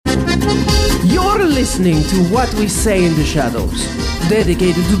listening to What We Say in the Shadows,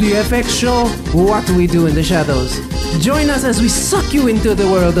 dedicated to the FX show What We Do in the Shadows. Join us as we suck you into the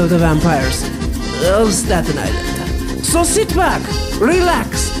world of the vampires of Staten Island. So sit back,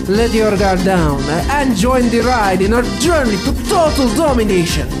 relax, let your guard down, and join the ride in our journey to total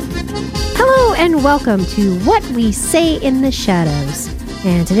domination. Hello and welcome to What We Say in the Shadows.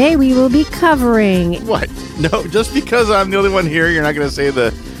 And today we will be covering... What? No, just because I'm the only one here, you're not going to say the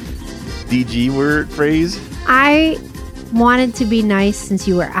DG word phrase? I wanted to be nice since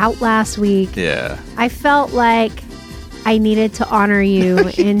you were out last week. Yeah. I felt like I needed to honor you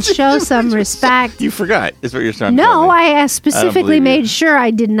and show some respect. You forgot, is what you're trying to No, tell me. I specifically made sure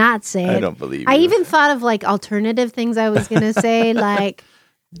I did not say it. I don't believe I you. even thought of like alternative things I was going to say, like...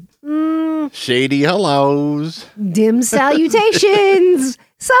 Shady hellos. Dim salutations.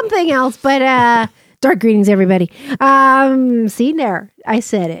 Something else, but dark greetings, everybody. See there, I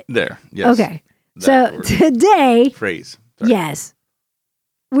said it. There, yes. Okay, so word. today, Phrase. Sorry. yes,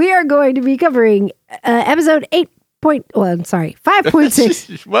 we are going to be covering episode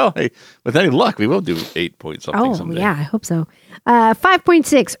 5.6. Well, hey, with any luck, we will do 8 point something Oh, someday. yeah, I hope so.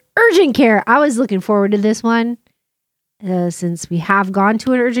 5.6, urgent care. I was looking forward to this one since we have gone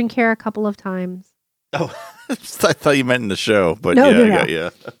to an urgent care a couple of times. Oh, I thought you meant in the show, but No. yeah.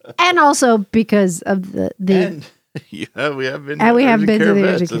 And also because of the And, yeah, we have been. And we have urgent been to care the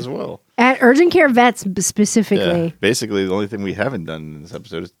vets urgent care. as well. at urgent care vets specifically. Yeah, basically, the only thing we haven't done in this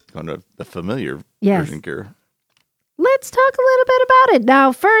episode is gone to the familiar Yes. urgent care. Let's talk a little bit about it.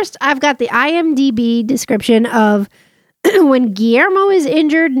 Now, first, I've got the IMDb description of when Guillermo is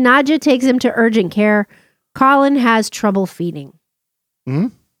injured, Nadja takes him to urgent care. Colin has trouble feeding. Hmm?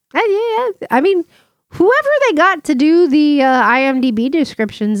 Yeah, I mean, whoever they got to do the IMDb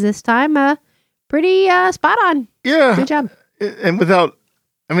descriptions this time, pretty spot on. Yeah. Good job. And without,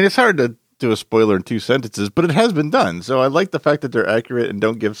 I mean, it's hard to do a spoiler in 2 sentences, but it has been done. So I like the fact that they're accurate and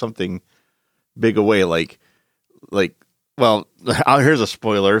don't give something big away. Like, well, here's a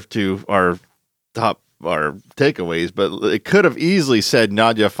spoiler to our takeaways, but it could have easily said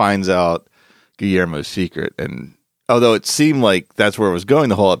Nadja finds out Guillermo's secret. And although it seemed like that's where it was going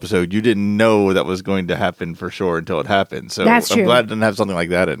the whole episode, you didn't know that was going to happen for sure until it happened. So That's I'm true. glad it didn't have something like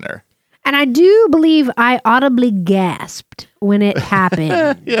that in there. And I do believe I audibly gasped when it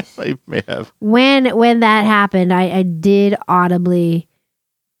happened. Yeah, I may have. When that happened, I did audibly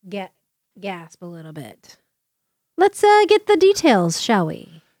gasp a little bit. Let's get the details, shall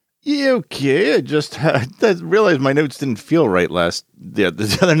we? Yeah, okay. I just realized my notes didn't feel right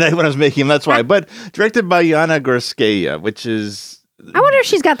the other night when I was making them. That's why. But directed by Yana Gorskaya, which is... I wonder if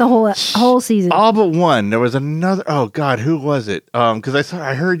she's got the whole season. All but one. There was another... Oh, God, who was it? Because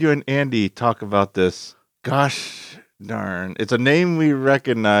I heard you and Andy talk about this. Gosh darn. It's a name we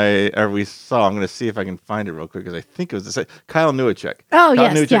recognize, or we saw. I'm going to see if I can find it real quick, because I think it was Kyle Newacek. Oh, Kyle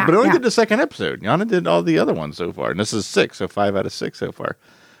yes, Newacek, yeah. but it only yeah. did the second episode. Yana did all the other ones so far, and this is 6, so 5 out of 6 so far.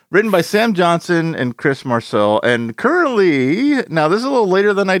 Written by Sam Johnson and Chris Marcel, and currently, now this is a little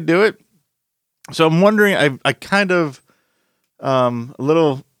later than I do it, so I'm wondering, I kind of, a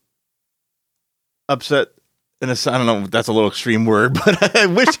little upset, I don't know if that's a little extreme word, but I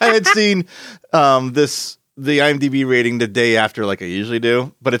wish I had seen the IMDb rating the day after like I usually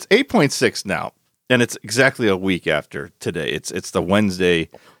do, but it's 8.6 now, and it's exactly a week after today. It's the Wednesday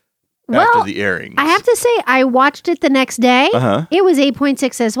after the airings. I have to say, I watched it the next day. Uh-huh. It was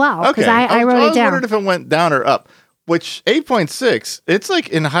 8.6 as well, because Okay. I wrote it was down. wondering if it went down or up, which 8.6, it's like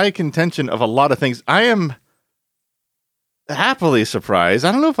in high contention of a lot of things. I am happily surprised.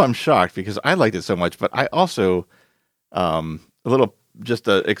 I don't know if I'm shocked because I liked it so much, but I also, a little, just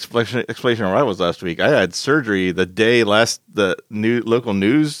an explanation of where I was last week. I had surgery the day the new local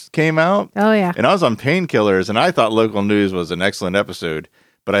news came out. Oh, yeah. And I was on painkillers, and I thought local news was an excellent episode,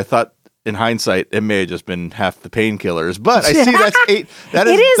 but I thought, in hindsight, it may have just been half the painkillers. But I see that's 8. That's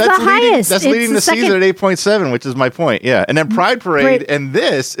the highest. That's It's leading the the season at 8.7, which is my point. Yeah. And then Pride Parade, and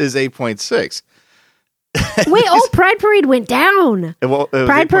this is 8.6. Wait, Pride Parade went down. It was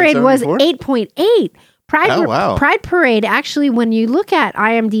Pride Parade 8.7 was before? 8.8. Oh, wow. Pride Parade, actually, when you look at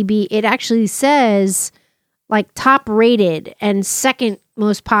IMDb, it actually says like top rated and second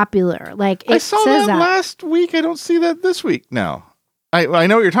most popular. Like it I saw says that last week. I don't see that this week now. I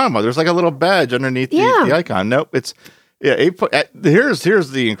know what you're talking about. There's like a little badge underneath the icon. Nope, it's 8.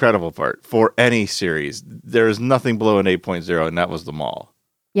 Here's the incredible part for any series. There is nothing below an 8.0, and that was The Mall.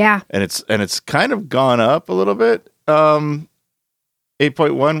 Yeah, And it's kind of gone up a little bit. 8.1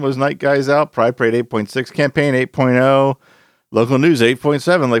 was Night Guys Out, Pride Parade 8.6, Campaign 8.0, Local news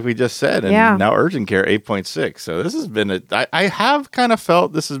 8.7, like we just said, and Yeah. now urgent care 8.6. So this has been I have kind of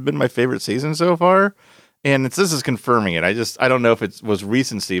felt this has been my favorite season so far, and this is confirming it. I don't know if it was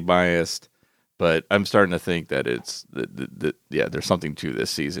recency biased, but I'm starting to think that it's there's something to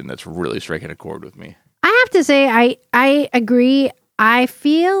this season that's really striking a chord with me. I have to say, I agree. I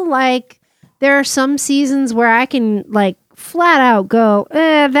feel like there are some seasons where I can like flat out go,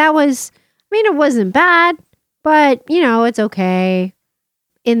 that was, I mean, it wasn't bad, but it's okay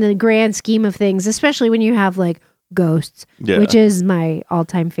in the grand scheme of things, especially when you have like Ghosts, which is my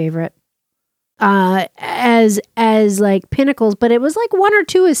all-time favorite, as like pinnacles, but it was like 1 or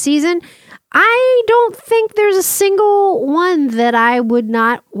 2 a season. I don't think there's a single one that I would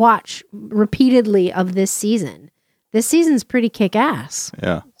not watch repeatedly of this season. This season's pretty kick-ass.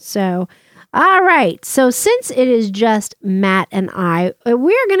 Yeah. So, all right. So since it is just Matt and I,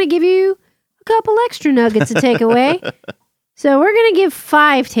 we're going to give you a couple extra nuggets to take away. So we're going to give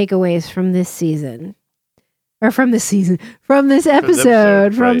 5 takeaways from this season. Or from this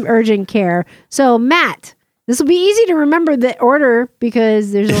episode, from right. Urgent Care. So Matt, this will be easy to remember the order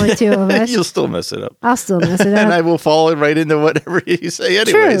because there's only 2 of us. You'll still mess it up. I'll still mess it up. And I will fall right into whatever you say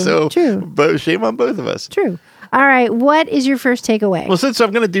anyway. True. Shame on both of us. True. All right. What is your first takeaway? Well, since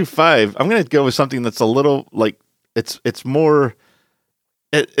I'm going to do 5, I'm going to go with something that's a little like it's more.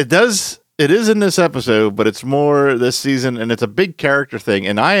 It is in this episode, but it's more this season, and it's a big character thing.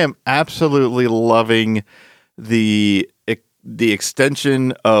 And I am absolutely loving the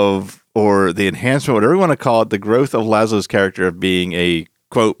extension of, or the enhancement, whatever you want to call it, the growth of Laszlo's character of being a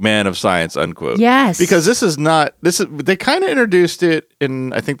quote man of science unquote. Yes, because they kind of introduced it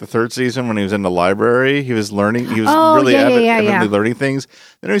in, I think, the 3rd season when he was in the library. He was learning. He was avidly learning things.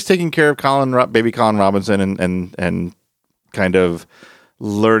 Then he was taking care of baby Colin Robinson and kind of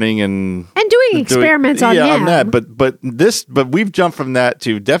learning and doing experiments on him. on that. But we've jumped from that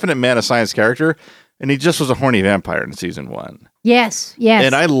to definite man of science character. And he just was a horny vampire in season 1. Yes.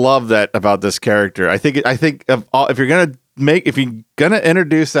 And I love that about this character. I think of all, if you're gonna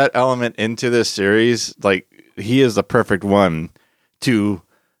introduce that element into this series, like, he is the perfect one to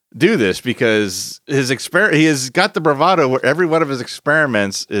do this, because he has got the bravado where every one of his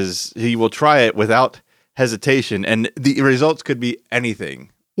experiments he will try it without hesitation, and the results could be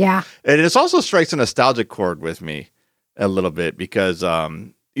anything. Yeah. And it also strikes a nostalgic chord with me a little bit, because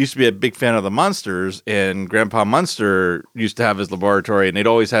used to be a big fan of the Munsters, and Grandpa Munster used to have his laboratory, and they'd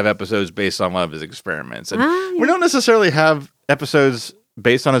always have episodes based on one of his experiments. And we don't necessarily have episodes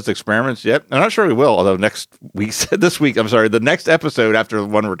based on his experiments yet. I'm not sure we will, although the next episode after the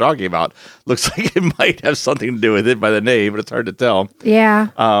one we're talking about looks like it might have something to do with it by the name, but it's hard to tell. Yeah.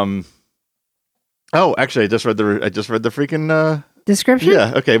 Oh, actually, I just read the freaking description.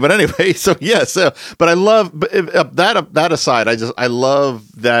 Yeah. Okay. But anyway, but I love that aside. I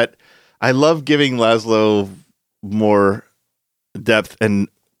love that. I love giving Laszlo more depth, and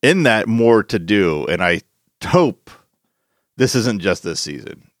in that more to do. And I hope this isn't just this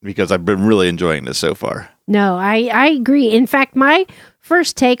season, because I've been really enjoying this so far. No, I agree. In fact, my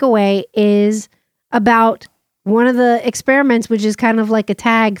first takeaway is about one of the experiments, which is kind of like a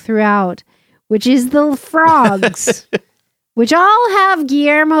tag throughout, which is the frogs, which all have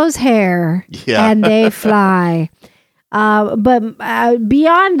Guillermo's hair, and they fly. But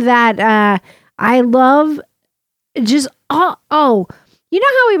beyond that, I love just, you know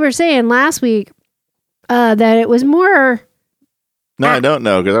how we were saying last week that it was more... No, I don't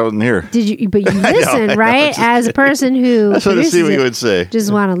know, because I wasn't here. Did you? But you listen, right? As a person who... I just want to see what you would say.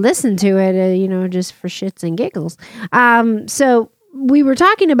 Just want to listen to it, just for shits and giggles. So we were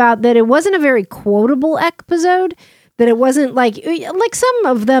talking about that it wasn't a very quotable episode, that it wasn't like some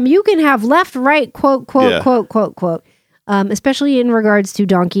of them you can have left, right, quote, quote, especially in regards to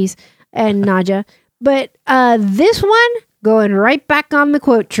donkeys and Nadja. But this one, going right back on the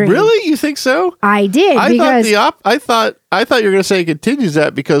quote train. Really? You think so? I did. I thought you were going to say it continues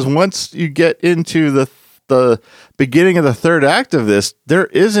that, because once you get into the beginning of the 3rd act of this, there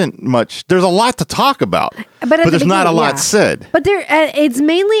isn't much. There's a lot to talk about, but there's not a lot said. But it's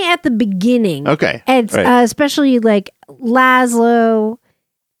mainly at the beginning. Okay, and especially like Laszlo,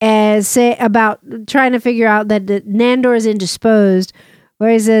 say about trying to figure out that Nandor is indisposed,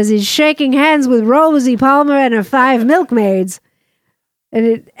 where he says he's shaking hands with Rosie Palmer and her 5 milkmaids,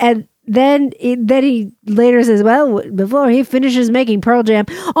 and then he later says, well, before he finishes making Pearl Jam,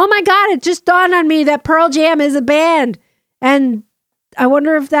 oh my God, it just dawned on me that Pearl Jam is a band. And I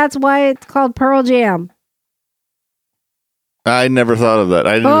wonder if that's why it's called Pearl Jam. I never thought of that.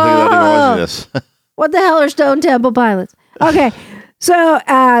 I didn't think that even was this. What the hell are Stone Temple Pilots? Okay, so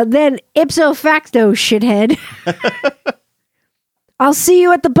then ipso facto, shithead. I'll see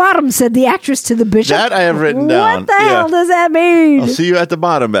you at the bottom, said the actress to the bishop. That I have written down. What the hell does that mean? I'll see you at the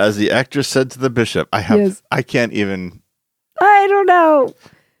bottom, as the actress said to the bishop. I can't even. I don't know.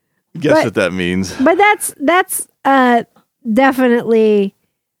 Guess what that means. But that's definitely.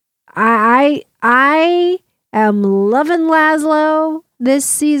 I am loving Laszlo this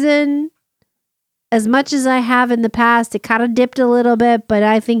season as much as I have in the past. It kind of dipped a little bit, but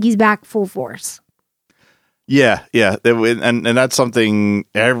I think he's back full force. Yeah. And that's something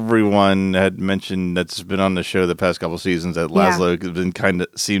everyone had mentioned that's been on the show the past couple seasons, that Laszlo has been kind of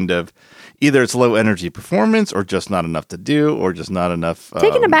seemed to have either it's low energy performance or just not enough to do or just not enough.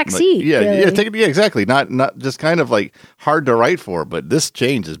 Taking a back seat. Yeah, really. yeah, exactly. Not just kind of like hard to write for, but this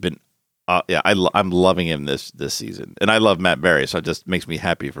change has been, I'm loving him this season. And I love Matt Berry, so it just makes me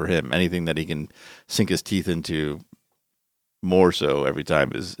happy for him. Anything that he can sink his teeth into more so every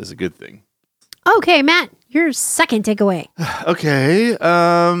time is a good thing. Okay, Matt, your second takeaway. Okay.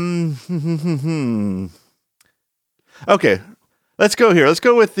 Okay. Let's go here. Let's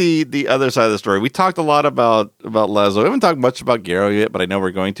go with the other side of the story. We talked a lot about Laszlo. We haven't talked much about Garrow yet, but I know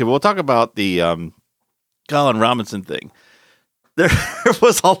we're going to. But we'll talk about the Colin Robinson thing. There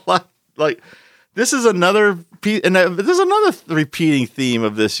was a lot. Like, this is another piece, and this is another repeating theme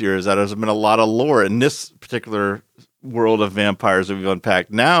of this year, is that there's been a lot of lore in this particular world of vampires that we've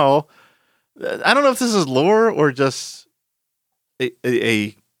unpacked. Now, I don't know if this is lore or just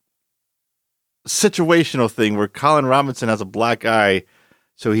a situational thing where Colin Robinson has a black eye,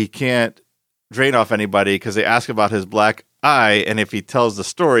 so he can't drain off anybody because they ask about his black eye, and if he tells the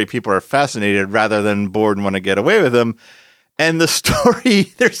story, people are fascinated rather than bored and want to get away with him. And the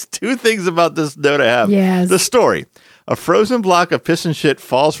story, there's two things about this note I have. Yes. The story. A frozen block of piss and shit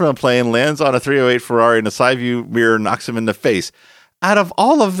falls from a plane, lands on a 308 Ferrari, and a side view mirror knocks him in the face. Out of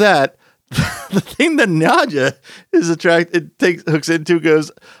all of that, the thing that Nadja is hooks into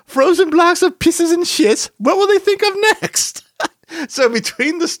goes, frozen blocks of pisses and shits. What will they think of next? So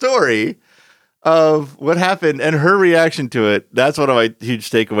between the story of what happened and her reaction to it, that's one of my huge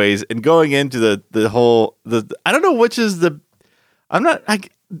takeaways. And going into the whole, I don't know which is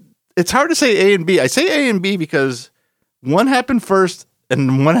it's hard to say A and B. I say A and B because one happened first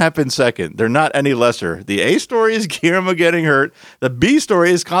and one happened second. They're not any lesser. The A story is Guillermo getting hurt. The B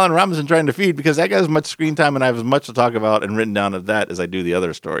story is Colin Robinson trying to feed, because that guy has much screen time and I have as much to talk about and written down of that as I do the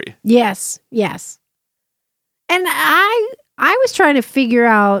other story. Yes. And I was trying to figure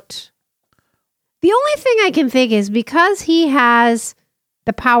out, the only thing I can think is because he has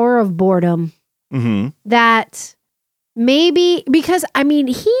the power of boredom, that maybe, because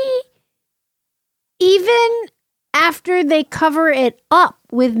he, even after they cover it up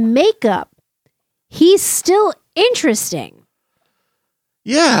with makeup, he's still interesting.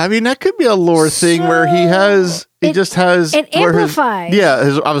 Yeah, that could be a lore thing where it just has it amplifies.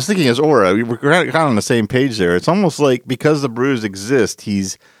 I was thinking his aura. We're kind of on the same page there. It's almost like because the bruise exists,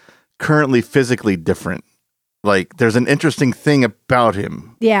 he's currently physically different. Like, there's an interesting thing about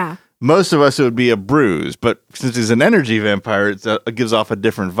him. Yeah. Most of us, it would be a bruise, but since he's an energy vampire, it gives off a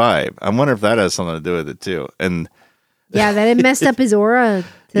different vibe. I wonder if that has something to do with it too. And yeah, that it messed up his aura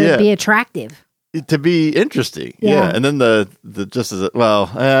to be attractive, to be interesting. Yeah. And then the just as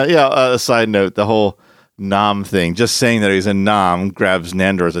a side note, the whole Nom thing, just saying that he's a Nom grabs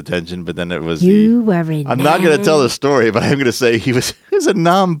Nandor's attention, but then it was I'm not going to tell the story, but I'm going to say he was a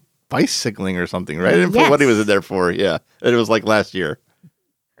Nom bicycling or something, right? I didn't put what he was in there for. Yeah. And it was like last year.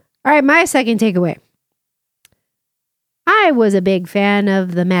 All right, my second takeaway. I was a big fan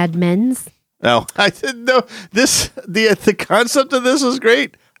of the Mad Men's. No, I didn't know this. The concept of this was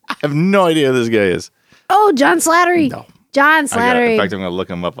great. I have no idea who this guy is. Oh, John Slattery. No. John Slattery. In fact, I'm going to look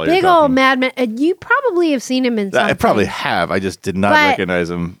him up. Big old Mad Men. You probably have seen him in something. I probably have. I just did not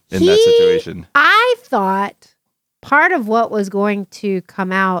recognize him in that situation. I thought part of what was going to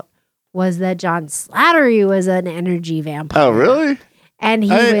come out was that John Slattery was an energy vampire. Oh, really? And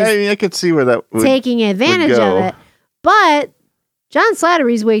he I could see where that would taking advantage of it. But John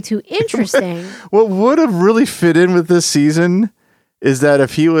Slattery's way too interesting. What would have really fit in with this season is that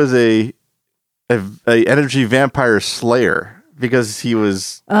if he was a energy vampire slayer, because he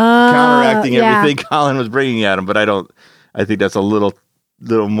was counteracting everything Colin was bringing at him. But I think that's a little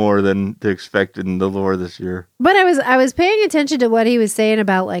more than to expect in the lore this year. But I was paying attention to what he was saying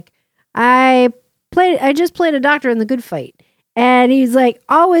about, like, I just played a doctor in The Good Fight. And he's like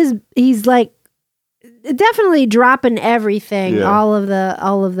definitely dropping everything, all of the,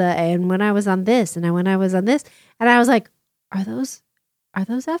 and when I was on this, and when I was on this, and I was like, are those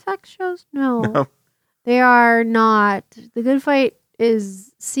FX shows? No, they are not. The Good Fight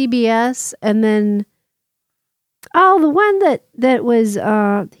is CBS, and then Oh, the one that was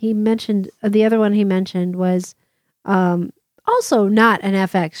he mentioned the other one he mentioned was also not an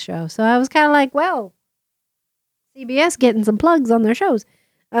FX show. So I was kind of like, well, CBS getting some plugs on their shows.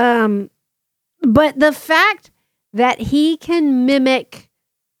 But the fact that he can mimic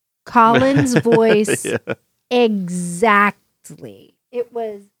Colin's voice exactly, it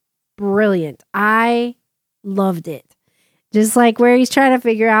was brilliant. I loved it. Just like where he's trying to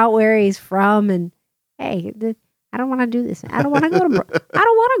figure out where he's from, and hey, I don't want to do this. I don't want to go to. I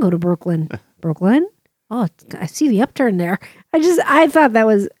don't want to go to Brooklyn. Brooklyn. Oh, I see the upturn there. I thought that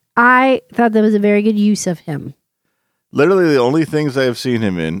was a very good use of him. Literally, the only things I have seen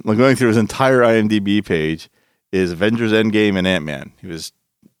him in, like going through his entire IMDb page, is Avengers Endgame and Ant-Man. He was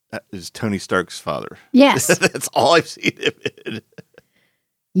Tony Stark's father. Yes. That's all I've seen him in.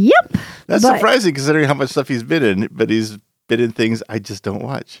 Yep. That's surprising considering how much stuff he's been in, but he's been in things I just don't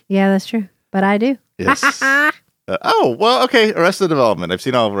watch. Yeah, that's true. But I do. Yes. Okay. Arrested Development. I've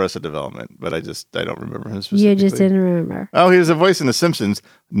seen all of Arrested Development, but I don't remember him specifically. You just didn't remember. Oh, he was a voice in The Simpsons.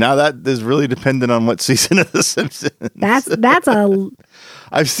 Now that is really dependent on what season of The Simpsons. That's a...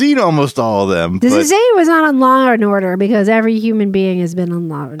 I've seen almost all of them. Does it say he was on Law and Order? Because every human being has been on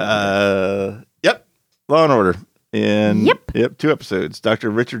Law and Order. Yep. Law and Order. And yep, 2 episodes. Dr.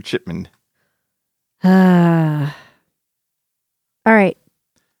 Richard Chipman. All right.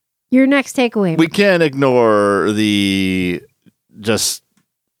 Your next takeaway. We can't ignore the just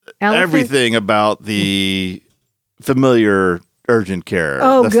everything about the familiar urgent care.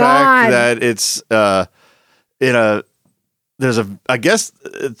 Oh, the God. fact that it's I guess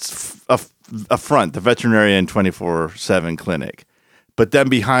it's a front, the veterinarian 24/7 clinic. But then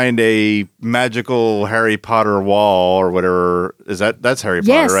behind a magical Harry Potter wall or whatever, that's Harry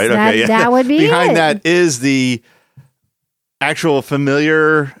Potter, right? Okay, that would be behind it. that is the actual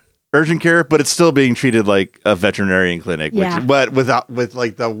familiar urgent care, but it's still being treated like a veterinarian clinic, but with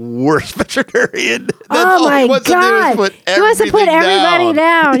like the worst veterinarian. Oh my God! He wants to put everybody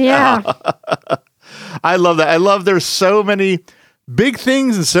down. Yeah. I love that. I love there's so many big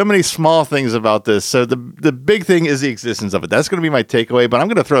things and so many small things about this. So the big thing is the existence of it. That's going to be my takeaway, but I'm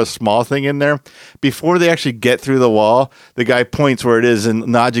going to throw a small thing in there. Before they actually get through the wall, the guy points where it is and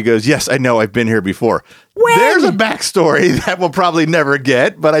Nadja goes, "Yes, I know. I've been here before." There's a backstory that we'll probably never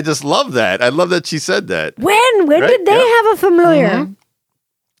get, but I just love that. I love that she said that. When did they have a familiar?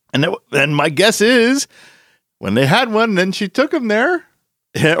 Mm-hmm. And my guess is when they had one, then she took him there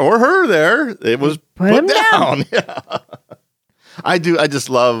or her there. It was put down. Yeah. I just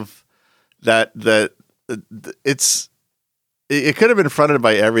love that it could have been fronted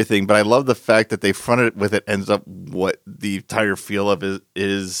by everything, but I love the fact that they fronted it with it ends up what the entire feel of it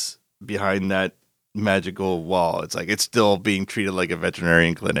is behind that magical wall. It's like it's still being treated like a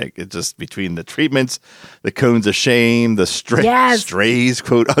veterinarian clinic. It's just between the treatments, the cones of shame, the strays,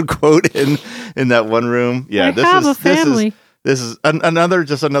 quote unquote, in that one room. Yeah, this is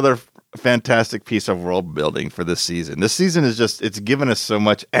another fantastic piece of world building for this season. This season is it's given us so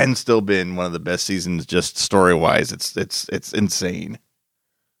much and still been one of the best seasons just story wise. It's insane.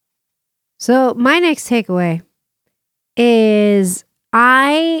 So my next takeaway is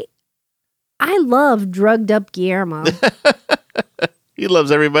I love drugged up Guillermo. He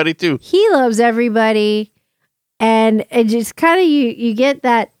loves everybody too. He loves everybody. And it just kind of you get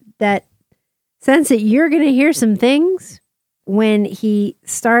that sense that you're going to hear some things when he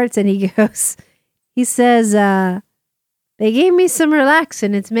starts and he says, they gave me some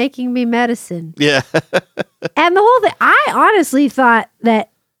relaxin', it's making me medicine. Yeah. And the whole thing, I honestly thought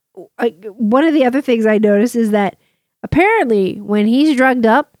that one of the other things I noticed is that apparently when he's drugged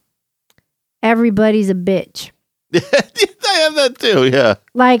up, everybody's a bitch. I have that too, yeah.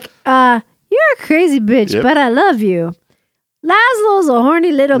 Like, you're a crazy bitch, but I love you. Laszlo's a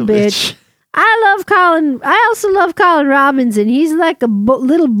horny little bitch. I also love Colin Robinson. He's like a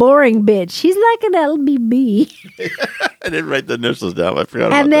little boring bitch. He's like an LBB. I didn't write the initials down. I forgot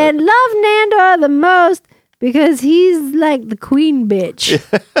about that. And then love Nando the most because he's like the queen bitch.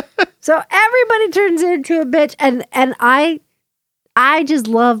 So everybody turns into a bitch. And I just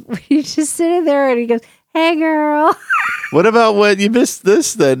love when he's just sitting there and he goes, "Hey, girl." What about when you missed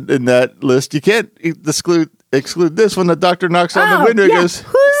this then in that list? You can't exclude this when the doctor knocks on the window and goes,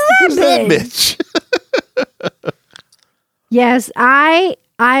 Who's that bitch? Yes, I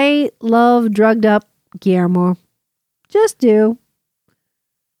love drugged up Guillermo. Just do.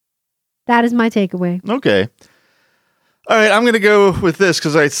 That is my takeaway. Okay. All right, I'm going to go with this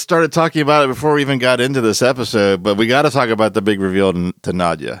because I started talking about it before we even got into this episode, but we got to talk about the big reveal to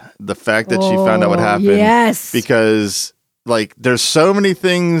Nadja. The fact that she found out what happened. Yes. Because, like, there's so many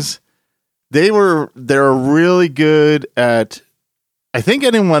things they're really good at. I think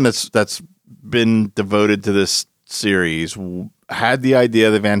anyone that's been devoted to this series had the idea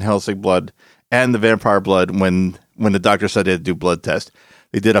of the Van Helsing blood and the vampire blood when the doctor said they had to do blood test.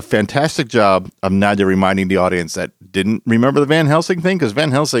 They did a fantastic job of Nadia reminding the audience that didn't remember the Van Helsing thing, because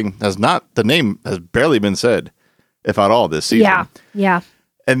Van Helsing the name has barely been said, if at all, this season. Yeah.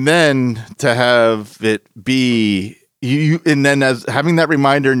 And then to have it be you, and then as having that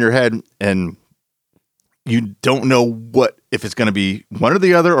reminder in your head, and you don't know if it's going to be one or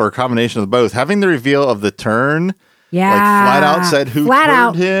the other or a combination of both. Having the reveal of the turn. Yeah. Like flat out said who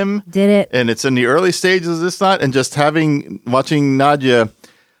turned him. Did it. And it's in the early stages of this thought, and just watching Nadia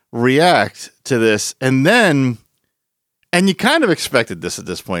react to this. And you kind of expected this at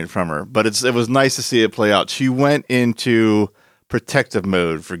this point from her, but it was nice to see it play out. She went into protective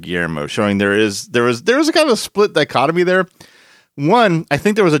mode for Guillermo, showing there was a kind of a split dichotomy there. One, I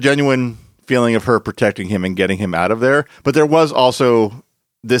think there was a genuine feeling of her protecting him and getting him out of there, but there was also,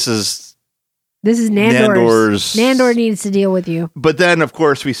 this is Nandor's. Nandor needs to deal with you. But then, of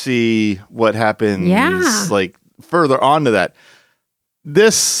course, we see what happens like further on to that.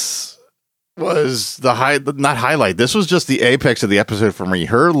 This was not highlight. This was just the apex of the episode for me.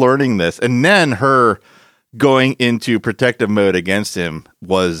 Her learning this, and then her going into protective mode against him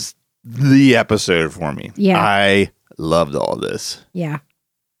was the episode for me. Yeah. I loved all this. Yeah.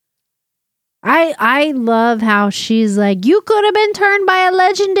 I love how she's like, you could have been turned by a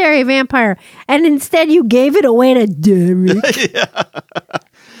legendary vampire, and instead you gave it away to Derek.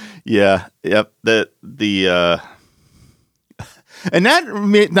 Yeah. Yep. And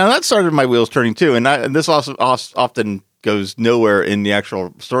that started my wheels turning too. And this also often goes nowhere in the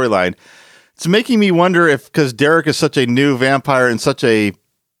actual storyline. It's making me wonder because Derek is such a new vampire and such a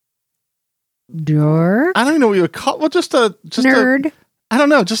dork. I don't even know what you would call. Well, just nerd. I don't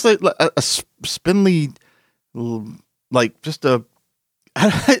know, just like a spindly, like just a.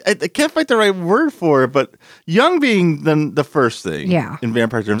 I can't find the right word for it, but young being the first thing, in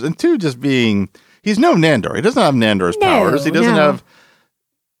vampire terms, and two, just being he's no Nandor. He doesn't have Nandor's powers. He doesn't have.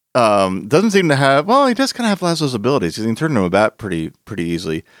 Doesn't seem to have. Well, he does kind of have Laszlo's abilities. He can turn him about pretty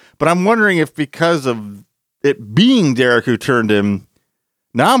easily. But I'm wondering if because of it being Derek who turned him.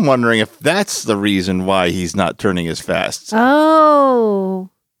 Now I'm wondering if that's the reason why he's not turning as fast. Oh.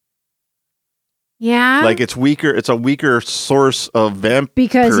 Yeah. Like it's weaker. It's a weaker source of vampirism.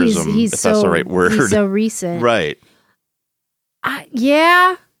 Because he's if so, that's the right word. He's so recent. Right.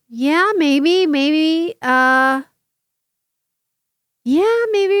 Yeah. Yeah, maybe. Yeah,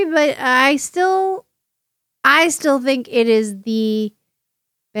 maybe, but I still think it is the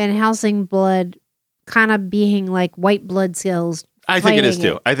Van Helsing blood kind of being like white blood cells. I think it is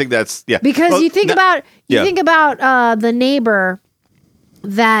too. I think that's because you think about the neighbor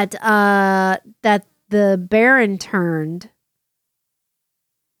that the Baron turned.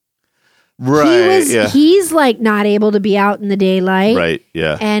 Right. He's like not able to be out in the daylight. Right.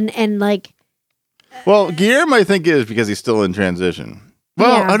 Yeah. And like. Well, Guillermo, I think, is because he's still in transition.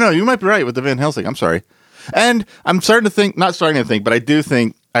 Well, no, you might be right with the Van Helsing. I'm sorry. And I'm not starting to think, but I do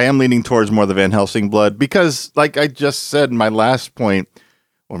think I am leaning towards more of the Van Helsing blood because, like I just said in my last point,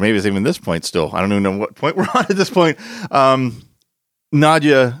 or maybe it's even this point still. I don't even know what point we're on at this point.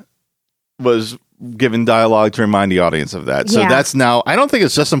 Nadia was given dialogue to remind the audience of that. So that's now, I don't think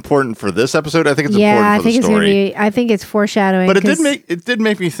it's just important for this episode. I think it's important for the story. I think it's foreshadowing. But it did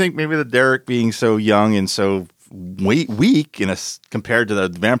make me think maybe the Derek being so young and so weak compared to the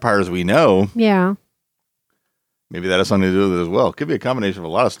vampires we know. Yeah. Maybe that has something to do with it as well. It could be a combination of a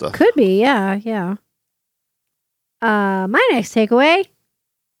lot of stuff. Could be, yeah. My next takeaway,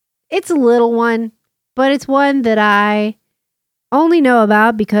 it's a little one, but it's one that I only know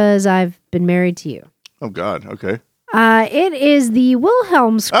about because I've been married to you. Oh, God. Okay. It is the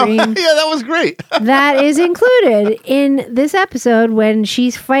Wilhelm scream. Oh, yeah, that was great. That is included in this episode when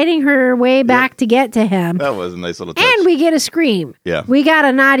she's fighting her way back to get to him. That was a nice little touch. And we get a scream. Yeah. We got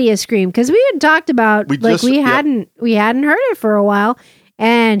a Nadia scream because we had talked about we hadn't heard it for a while,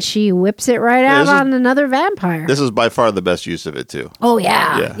 and she whips it right out on another vampire. This is by far the best use of it too. Oh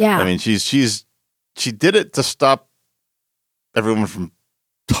yeah. I mean, she did it to stop everyone from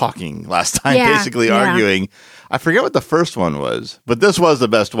talking last time, basically arguing. I forget what the first one was, but this was the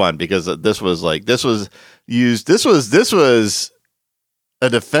best one because this was a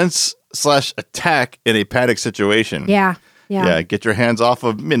defense / attack in a panic situation. Yeah. Get your hands off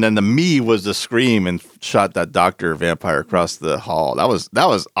of me. And then the me was the scream and shot that doctor vampire across the hall. That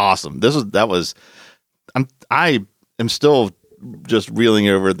was awesome. I am still just reeling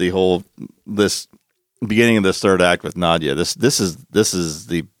over the whole this beginning of this third act with Nadia. This is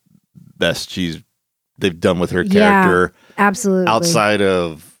the best they've done with her character. Absolutely. Outside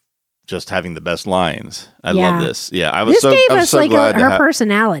of just having the best lines. I love this. Yeah, I was this so gave I was us so like glad her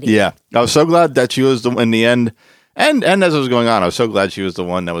personality. Yeah, I was so glad that she was in the end, and as it was going on, I was so glad she was the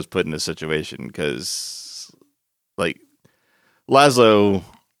one that was put in this situation because, like, Laszlo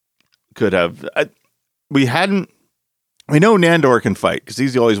could have. We know Nandor can fight because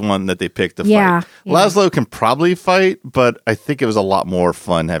he's always one that they pick to fight. Yeah. Laszlo can probably fight, but I think it was a lot more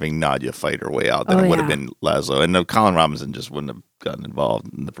fun having Nadia fight her way out than it would have been Laszlo. And Colin Robinson just wouldn't have gotten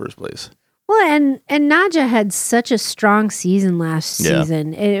involved in the first place. Well, and Nadja had such a strong season last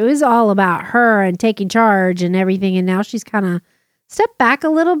season. It was all about her and taking charge and everything. And now she's kind of stepped back a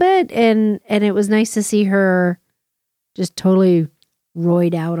little bit. And it was nice to see her just totally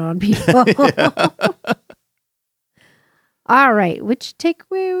roid out on people. All right. Which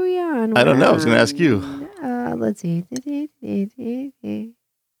takeaway are we on? I don't know. I was going to ask you. Let's see.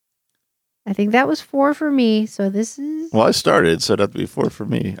 I think that was 4 for me. So this is... Well, I started, so that'd be 4 for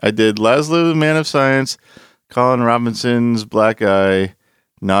me. I did Laszlo, the Man of Science, Colin Robinson's Black Eye,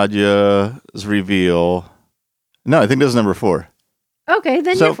 Nadia's Reveal. No, I think this is number 4. Okay,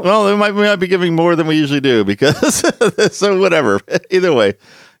 then so, well, we might be giving more than we usually do because... so whatever. Either way.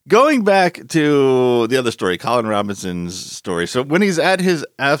 Going back to the other story, Colin Robinson's story. So when he's at his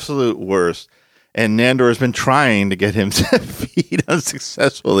absolute worst, and Nandor has been trying to get him to feed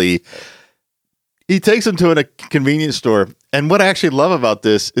unsuccessfully, he takes him to a convenience store. And what I actually love about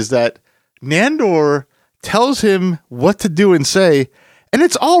this is that Nandor tells him what to do and say, and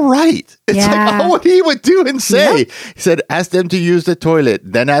it's all right. It's like all what he would do and say. Yep. He said, ask them to use the toilet,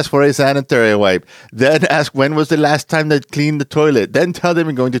 then ask for a sanitary wipe, then ask when was the last time they cleaned the toilet, then tell them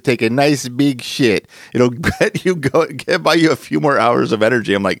you're going to take a nice big shit. It'll get by you a few more hours of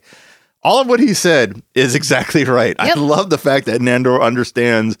energy. I'm like, all of what he said is exactly right. Yep. I love the fact that Nandor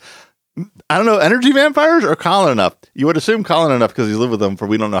understands, I don't know, energy vampires or Colin enough. You would assume Colin enough because he's lived with them for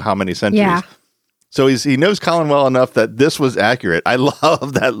we don't know how many centuries. Yeah. So he knows Colin well enough that this was accurate. I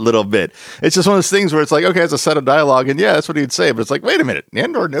love that little bit. It's just one of those things where it's like, okay, it's a set of dialogue, and yeah, that's what he'd say. But it's like, wait a minute,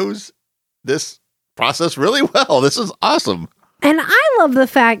 Nandor knows this process really well. This is awesome. And I love the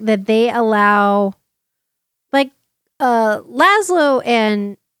fact that they allow, like, Laszlo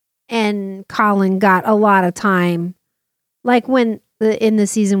and Colin got a lot of time, like when in the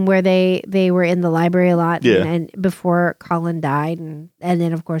season where they were in the library a lot, and before Colin died, and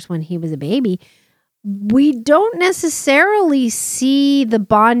then of course when he was a baby. We don't necessarily see the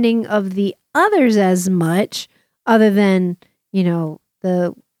bonding of the others as much, other than,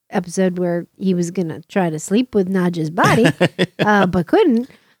 the episode where he was going to try to sleep with Nadja's body, but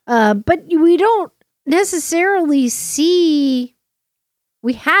couldn't. But we don't necessarily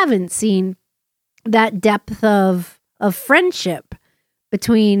we haven't seen that depth of friendship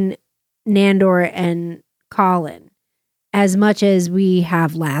between Nandor and Colin as much as we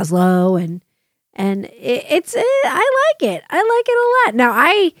have Laszlo and it's I like it. I like it a lot. Now,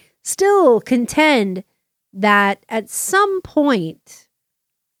 I still contend that at some point,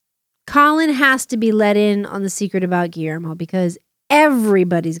 Colin has to be let in on the secret about Guillermo because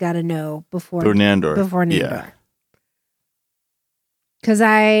everybody's got to know before Nandor. Because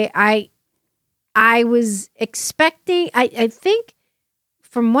I was expecting, I think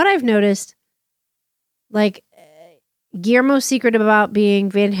from what I've noticed, like Guillermo's secret about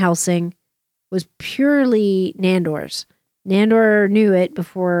being Van Helsing was purely Nandor's. Nandor knew it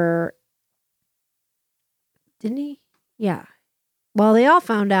before, didn't he? Yeah. Well, they all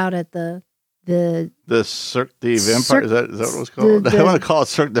found out at the Cirque du Vampire. Is that what it was called? I want to call it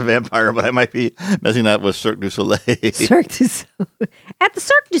Cirque du Vampire, but I might be messing that with Cirque du Soleil. At the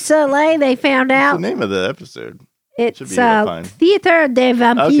Cirque du Soleil, they found out. What's the name of the episode? It's Theater des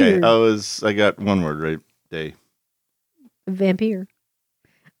Vampires. Okay, I got one word right. Day. Vampire.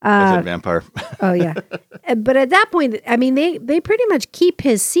 I said vampire. Oh yeah, but at that point, I mean, they pretty much keep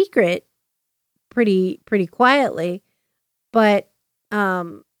his secret pretty quietly, but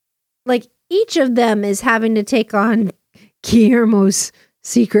like each of them is having to take on Guillermo's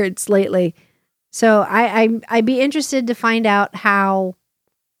secrets lately. So I'd be interested to find out how.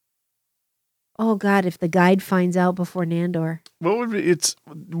 Oh God! If the guide finds out before Nandor, what would be?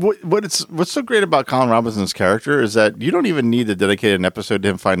 What's so great about Colin Robinson's character is that you don't even need to dedicate an episode to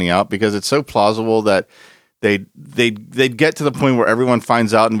him finding out because it's so plausible that they'd get to the point where everyone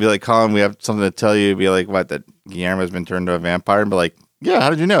finds out and be like, Colin, we have something to tell you. Be like, what? That Guillermo's been turned into a vampire, and be like, yeah, how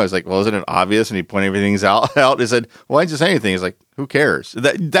did you know? It's like, well, isn't it obvious? And he pointed everything out. He said, well, why didn't you say anything? He's like, who cares?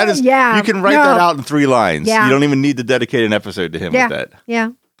 That is, you can write that out in 3 lines. Yeah. You don't even need to dedicate an episode to him with that.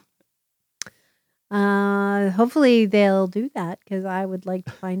 Yeah. Hopefully they'll do that because I would like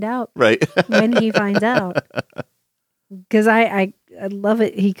to find out Right. when he finds out. Because I love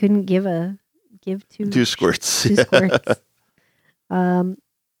it. He couldn't give Two squirts. two squirts.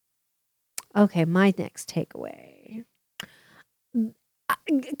 Okay, my next takeaway.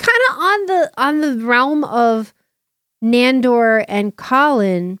 Kind of on the realm of Nandor and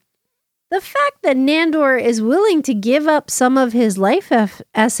Colin, the fact that Nandor is willing to give up some of his life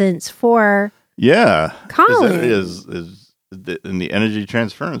essence for Colin is in the energy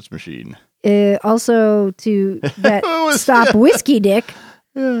transference machine. Also to stop Whiskey Dick.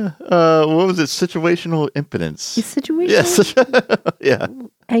 Yeah. What was it? Situational impotence. Situational. Yes. Yeah.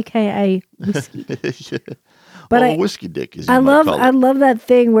 AKA Whiskey Dick. Yeah. But Whiskey Dick is. I love that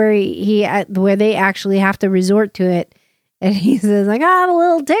thing where where they actually have to resort to it, and he says, "I got a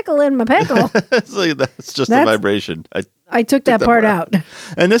little tickle in my pickle." So that's just a vibration. I took that part out.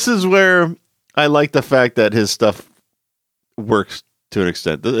 And this is where I like the fact that his stuff works to an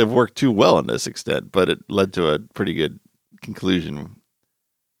extent. It worked too well in this extent, but it led to a pretty good conclusion.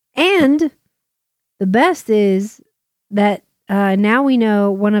 And the best is that now we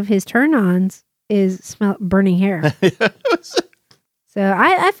know one of his turn-ons is burning hair. So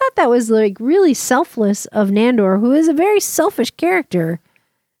I thought that was like really selfless of Nandor, who is a very selfish character.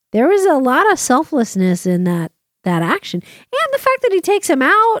 There was a lot of selflessness in that action. And the fact that he takes him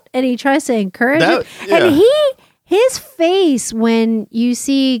out and he tries to encourage him. Yeah. And his face when you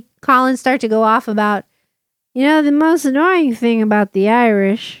see Colin start to go off about, the most annoying thing about the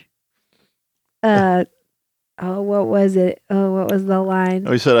Irish. What was it? What was the line?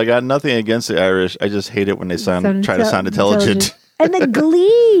 He said, "I got nothing against the Irish. I just hate it when they try to sound intelligent." And the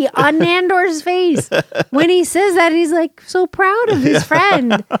glee on Nandor's face when he says that, he's like so proud of his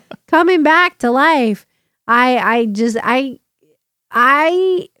friend coming back to life. I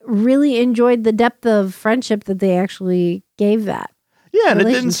really enjoyed the depth of friendship that they actually gave that. Yeah, and it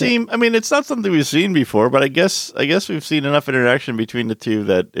didn't seem. I mean, it's not something we've seen before, but I guess we've seen enough interaction between the two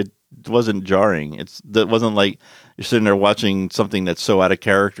that it wasn't jarring. That wasn't like you're sitting there watching something that's so out of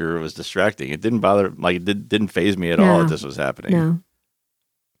character it was distracting. It didn't bother. Like it didn't faze me at all that this was happening. No.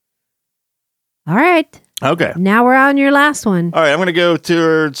 All right. Okay. Now we're on your last one. All right, I'm going to go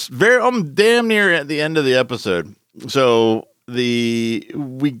towards I'm damn near at the end of the episode. So we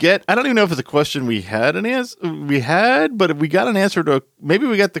get, I don't even know if it's a question we had an answer. But we got an answer to, maybe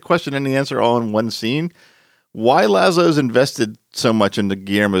we got the question and the answer all in one scene. Why Laszlo's invested so much into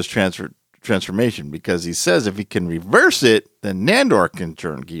Guillermo's transformation? Because he says if he can reverse it, then Nandor can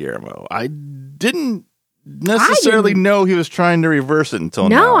turn Guillermo. I didn't necessarily know he was trying to reverse it until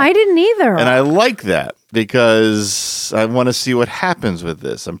now. No, I didn't either. And I like that because I want to see what happens with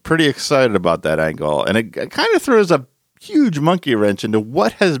this. I'm pretty excited about that angle. And it kind of throws a huge monkey wrench into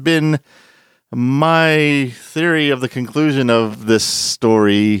what has been my theory of the conclusion of this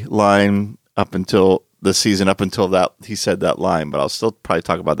storyline up until this season, up until that he said that line. But I'll still probably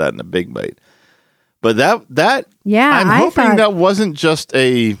talk about that in a big bite. But I'm hoping that wasn't just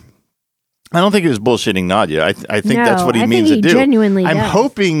I don't think he was bullshitting Nadia. I think that's what he means to do. Genuinely I'm does.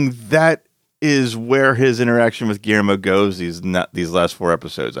 hoping that is where his interaction with Guillermo goes these last 4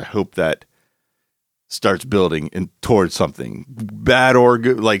 episodes. I hope that starts building towards something bad or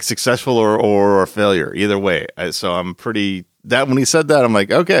good, like successful or a failure. Either way. So I'm when he said that, I'm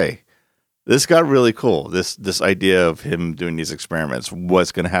like, okay, this got really cool. This idea of him doing these experiments,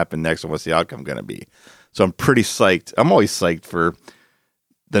 what's going to happen next and what's the outcome going to be. So I'm pretty psyched. I'm always psyched for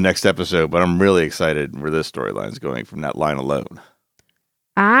the next episode, but I'm really excited where this storyline is going from that line alone.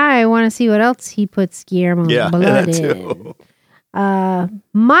 I want to see what else he puts Guillermo's blood in.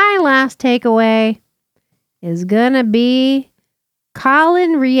 My last takeaway is gonna be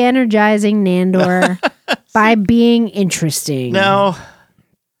Colin re-energizing Nandor by being interesting. Now,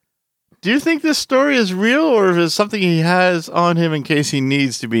 do you think this story is real, or is it something he has on him in case he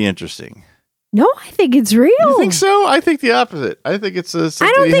needs to be interesting? No, I think it's real. You think so? I think the opposite. I think it's I think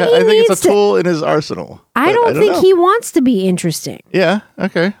it's a tool in his arsenal. I don't think he wants to be interesting. Yeah,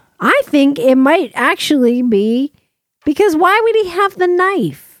 okay. I think it might actually be because why would he have the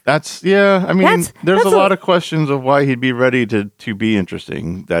knife? There's a lot of questions of why he'd be ready to be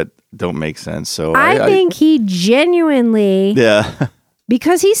interesting that don't make sense. So I think he genuinely,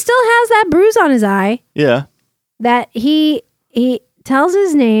 because he still has that bruise on his eye. Yeah. That he tells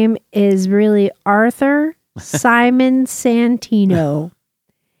his name is really Arthur Simon Santino.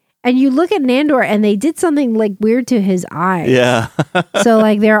 And you look at Nandor and they did something like weird to his eyes. Yeah. So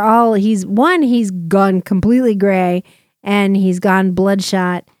like he's gone completely gray and he's gone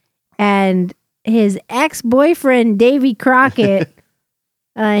bloodshot. And his ex-boyfriend, Davy Crockett,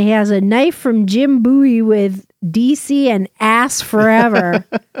 He has a knife from Jim Bowie with DC and ass forever.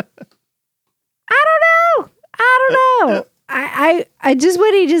 I don't know. I just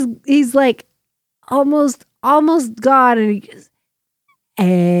when he's like almost gone and he just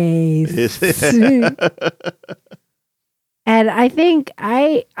ace. And I think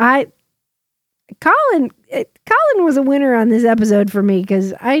Colin was a winner on this episode for me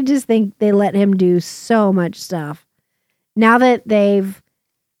because I just think they let him do so much stuff. Now that they've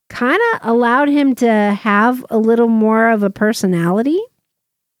kind of allowed him to have a little more of a personality.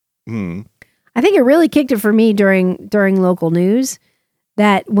 I think it really kicked it for me during local news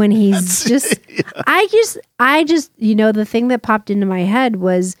that when he's I just the thing that popped into my head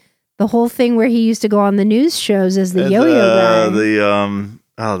was the whole thing where he used to go on the news shows as the yo-yo guy.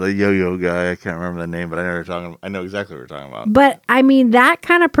 The yo-yo guy. I can't remember the name, but I know exactly what we're talking about. But I mean, that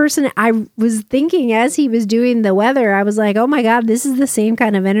kind of person, I was thinking as he was doing the weather, I was like, oh my God, this is the same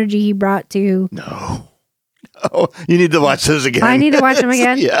kind of energy he brought to. No, you need to watch those again. I need to watch them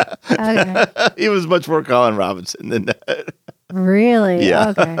again? Yeah. Okay. He was much more Colin Robinson than that. Really? Yeah.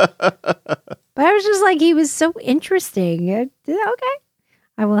 Okay. But I was just like, he was so interesting. Okay.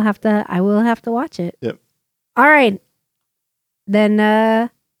 I will have to watch it. Yep. All right. Then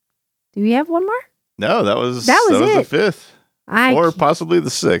do we have one more? No, that was it. The fifth. Or possibly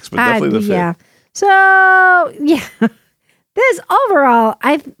the sixth, but definitely the fifth. Yeah. So yeah. This overall,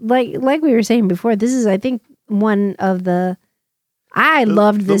 I like we were saying before, this is I think one of the I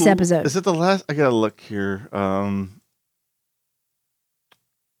loved this episode. Is it the last? I gotta look here.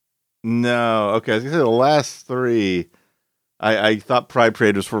 No, okay. I was gonna say the last three. I thought Pride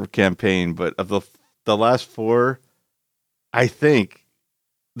Parade was for campaign, but of the last four, I think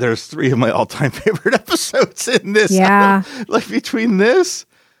there's three of my all-time favorite episodes in this. Yeah, like between this,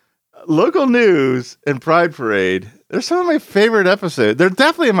 local news, and Pride Parade, they're some of my favorite episodes. They're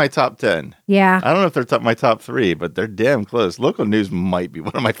definitely in my top 10. Yeah, I don't know if they're my top 3, but they're damn close. Local news might be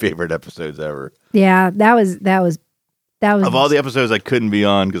one of my favorite episodes ever. Yeah, that was. Of all the episodes I couldn't be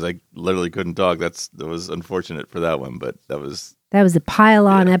on because I literally couldn't talk. That was unfortunate for that one, but that was a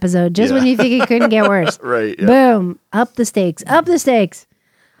pile-on episode. Just when you think it couldn't get worse, right? Yeah. Boom! Up the stakes. All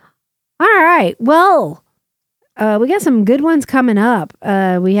right. Well, we got some good ones coming up.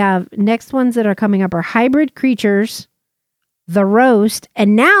 We have next ones that are coming up are Hybrid Creatures, The Roast,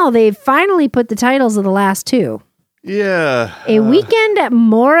 and now they've finally put the titles of the last two. Yeah. A Weekend at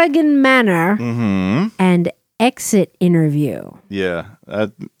Morrigan Manor and Exit Interview. Yeah.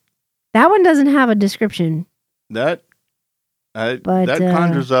 That one doesn't have a description. That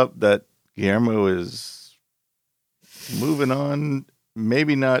conjures up that Guillermo is moving on.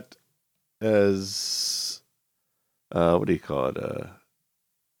 Maybe not as what do you call it?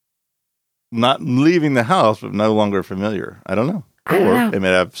 Not leaving the house, but no longer familiar. I don't know. Or it may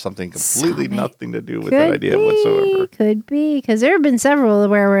have something completely nothing to do with that idea whatsoever. Could be, because there have been several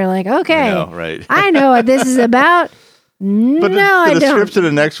where we're like, okay, I know, right? I know what this is about. But the description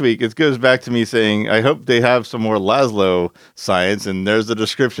of next week, it goes back to me saying, I hope they have some more Laszlo science. And there's the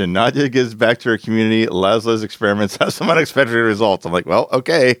description. Nadia gives back to her community. Laszlo's experiments have some unexpected results. I'm like, well,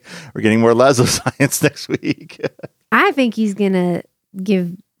 okay, we're getting more Laszlo science next week. I think he's going to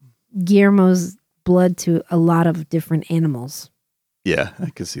give Guillermo's blood to a lot of different animals. Yeah, I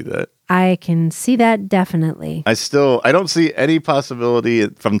can see that. I can see that definitely. I don't see any possibility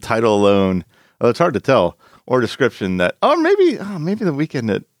from title alone. Well, it's hard to tell. Or description that maybe the Weekend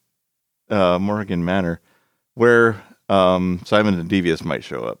at Morrigan Manor, where Simon and Devious might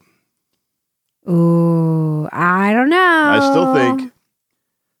show up. Ooh, I don't know.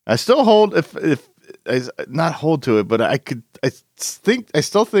 I still hold if not hold to it, but I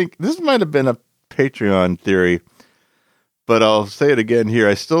still think this might have been a Patreon theory, but I'll say it again here.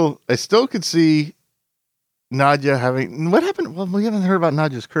 I still could see Nadia having what happened. Well, we haven't heard about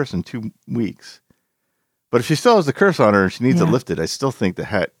Nadia's curse in 2 weeks. But if she still has the curse on her and she needs it lifted, I still think the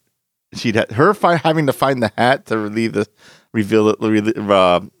hat. Having to find the hat to release the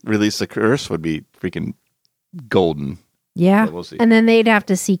curse would be freaking golden. Yeah, we'll see. And then they'd have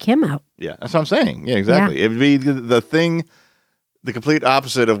to seek him out. Yeah, that's what I'm saying. Yeah, exactly. Yeah. It would be the thing, the complete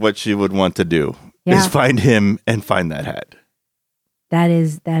opposite of what she would want to do is find him and find that hat. That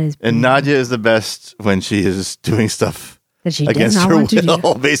is. And Nadia is the best when she is doing stuff that she against does not her want to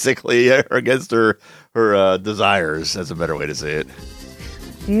will, do. basically, or against her desires. That's a better way to say it.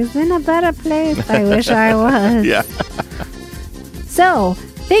 She's in a better place. I wish I was. Yeah. So,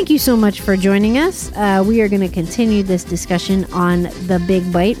 thank you so much for joining us. We are going to continue this discussion on The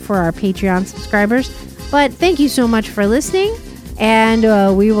Big Bite for our Patreon subscribers. But thank you so much for listening.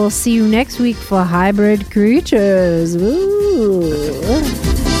 And we will see you next week for Hybrid Creatures.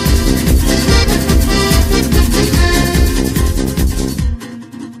 Ooh.